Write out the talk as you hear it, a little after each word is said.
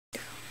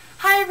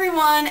Hi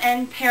everyone,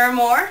 and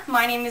Paramore.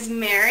 My name is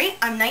Mary.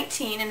 I'm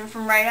 19 and I'm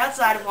from right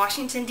outside of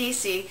Washington,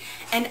 D.C.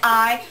 And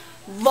I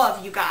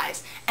love you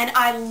guys. And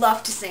I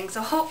love to sing,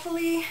 so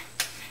hopefully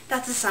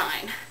that's a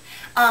sign.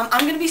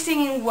 I'm going to be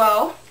singing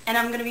Woah, and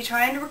I'm going to be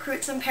trying to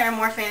recruit some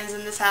Paramore fans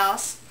in this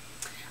house.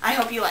 I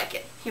hope you like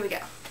it. Here we go.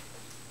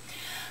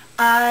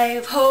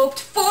 I've hoped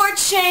for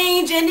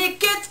change and it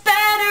gets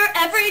better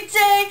every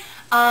day.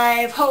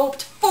 I've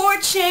hoped for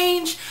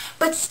change,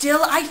 but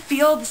still I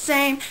feel the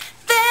same.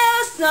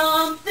 There's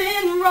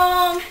something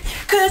wrong,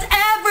 'cause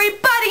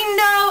everybody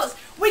knows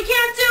we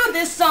can't do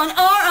this on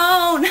our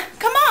own.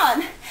 Come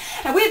on!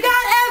 And we've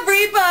got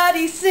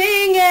everybody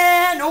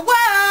singing,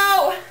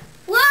 whoa!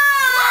 Whoa!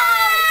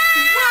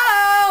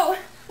 Whoa!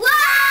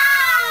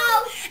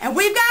 Whoa! And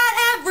we've got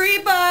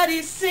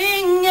everybody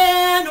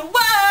singing,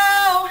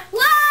 whoa!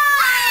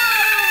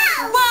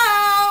 Whoa!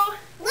 Whoa!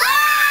 Whoa!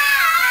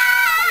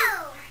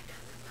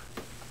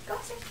 Go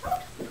upstairs.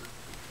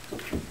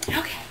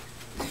 Okay.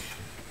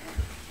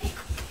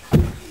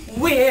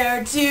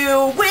 We're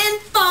doing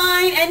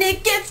fine, and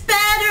it gets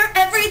better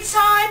every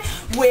time.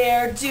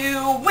 We're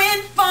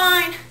doing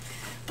fine,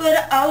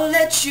 but I'll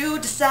let you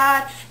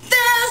decide.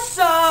 There's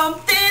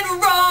something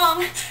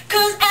wrong,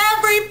 'cause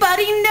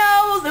everybody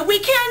knows that we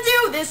can't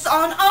do this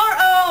on our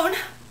own.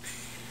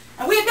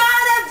 And we've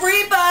got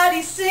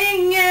everybody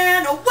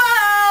singing,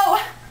 whoa!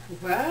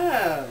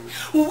 Whoa!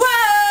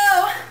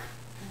 Whoa!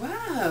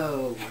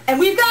 Whoa! And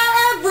we've got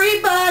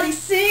everybody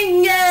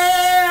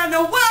singing,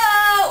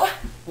 whoa!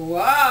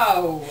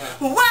 Whoa!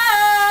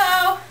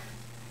 Whoa!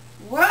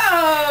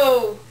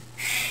 Whoa!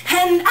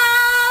 And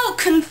I'll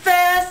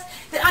confess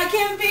that I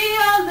can be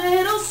a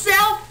little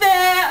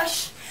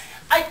selfish.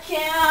 I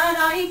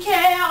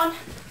can.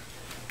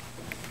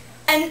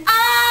 And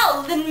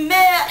I'll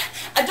admit,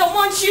 I don't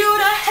want you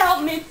to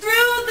help me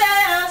through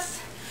this.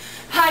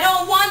 I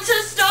don't want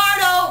to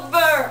start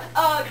over.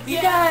 We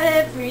got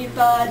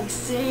everybody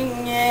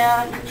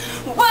singing.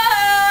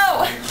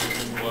 Whoa!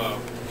 Whoa.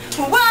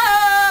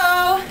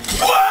 Whoa!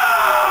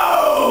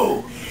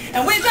 Whoa!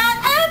 And we've got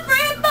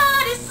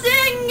everybody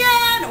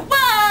singing.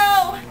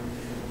 Whoa!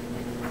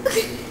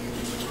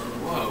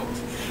 Whoa.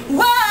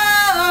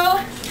 Whoa!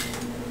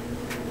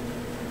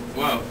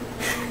 Whoa.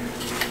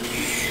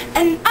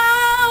 And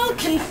I'll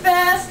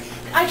confess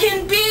I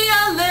can be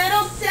a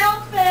little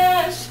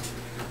selfish.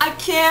 I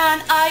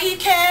can.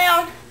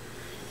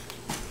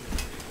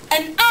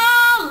 And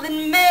I'll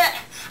admit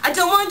I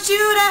don't want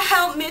you to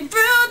help me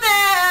through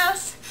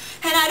this.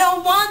 And I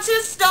don't want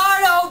to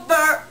start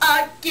over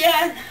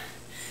again.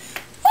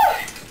 Whew.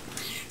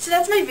 So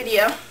that's my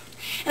video.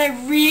 And I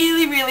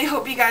really, really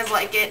hope you guys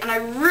like it. And I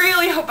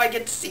really hope I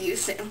get to see you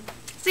soon.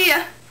 See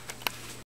ya!